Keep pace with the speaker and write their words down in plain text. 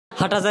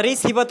হাটাজারি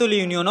সিপাতুল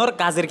ইউনিয়নের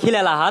কাজের খিল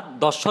এলাহাত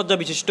 10 শয্যা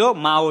বিশিষ্ট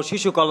মা ও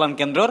শিশু কল্যাণ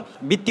কেন্দ্রের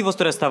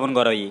ভিত্তিপ্রস্তর স্থাপন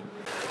করা হয়।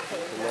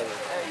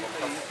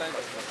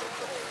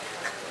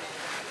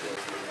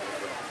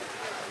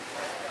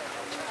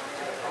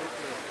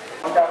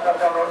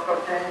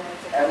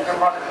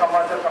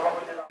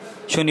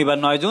 শনিবার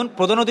 9 জুন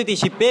প্রধান অতিথি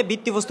শিল্পে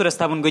ভিত্তিপ্রস্তর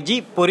স্থাপন করেছি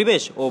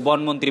পরিবেশ ও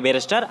বনমন্ত্রী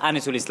ব্যারিস্টার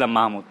আনিসুল ইসলাম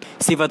মাহমুদ।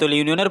 সিপাতুল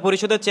ইউনিয়নের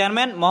পরিষদের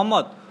চেয়ারম্যান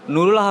মোহাম্মদ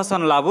নুরুল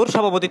হাসান লাবুর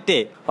সভাপতিত্বে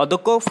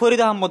অধ্যক্ষ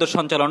ফরিদ আহমদের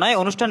সঞ্চালনায়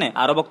অনুষ্ঠানে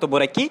আরো বক্তব্য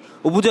রাখি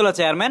উপজেলা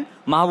চেয়ারম্যান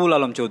মাহবুল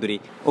আলম চৌধুরী,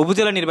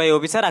 উপজেলা নির্বাহী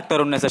অফিসার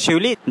আক্তারুন্নেসা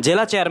শিউলি,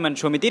 জেলা চেয়ারম্যান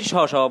সমিতির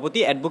সহসভাপতি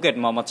অ্যাডভোকেট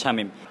মোহাম্মদ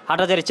শামীম,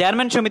 হাটাজারি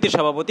চেয়ারম্যান সমিতির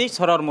সভাপতি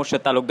সরোয়ার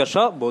মোর্শেদ তালুকদার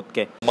সহ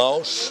বোধকে।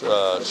 মাউস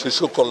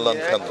শিশু কল্যাণ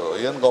কেন্দ্র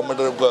ইয়ান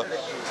গভর্নমেন্টের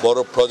বড়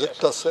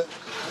প্রজেক্ট আছে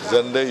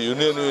যেন্ডে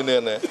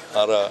ইউনিয়নে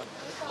আর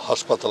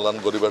হাসপাতাল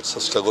গরিবার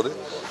চেষ্টা করি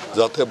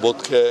যাতে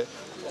বোধকে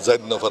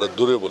যাইদ নফারে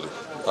দূরে বলি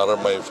আর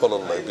মাই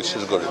ফলন নাই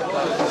বিশেষ করে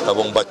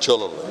এবং বাচ্চা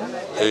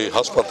এই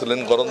হাসপাতালেন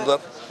গরমদার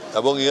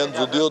এবং ইয়ান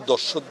যদিও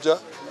 10 শয্যা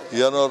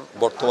ইয়ানোর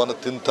বর্তমানে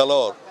 3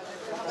 তলার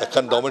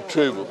একখান ডমেট্রি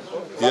হইব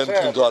ইয়ান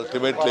কিন্তু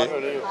আলটিমেটলি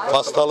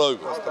 5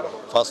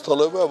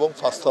 তলা হইব এবং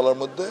 5 তলার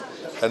মধ্যে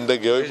এন্ডে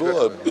গে হইব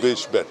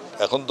 20 বেড,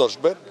 এখন 10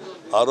 বেড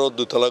আরও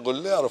 2 তলা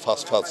করলে আরও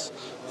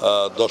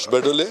 10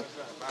 বেড হলে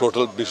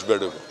টোটাল 20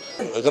 বেড হইব।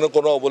 এখানে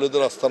কোনো অবলিত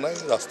রাস্তা নাই,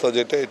 রাস্তা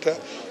যেটা এটা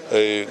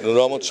এই নূর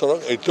আহমদ সড়ক,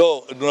 এইটাও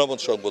নূর আহমদ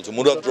সড়ক বলছে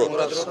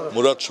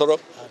মুরাদ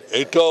সড়ক,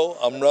 এইটাও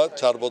আমরা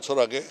 4 বছর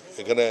আগে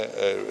এখানে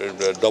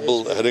ডবল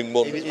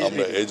হেরিংবোন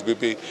আমরা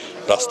এইচবিপি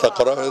রাস্তা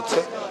করা হয়েছে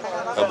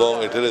এবং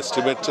এটার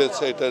এস্টিমেট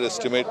চেয়েছে। এটার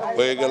এস্টিমেট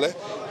হয়ে গেলে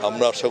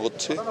আমরা আশা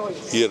করছি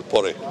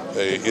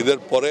ঈদের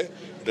পরে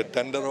এটা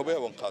টেন্ডার হবে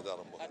এবং কাজ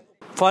আরম্ভ হবে।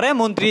 পরে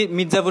মন্ত্রী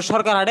মির্জাপুর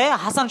সরকার হাটে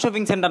হাসান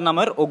শপিং সেন্টার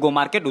নামের ওগো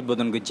মার্কেট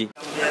উদ্বোধন করছি।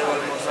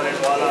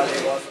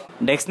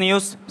 Desk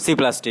news,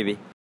 Cplus TV।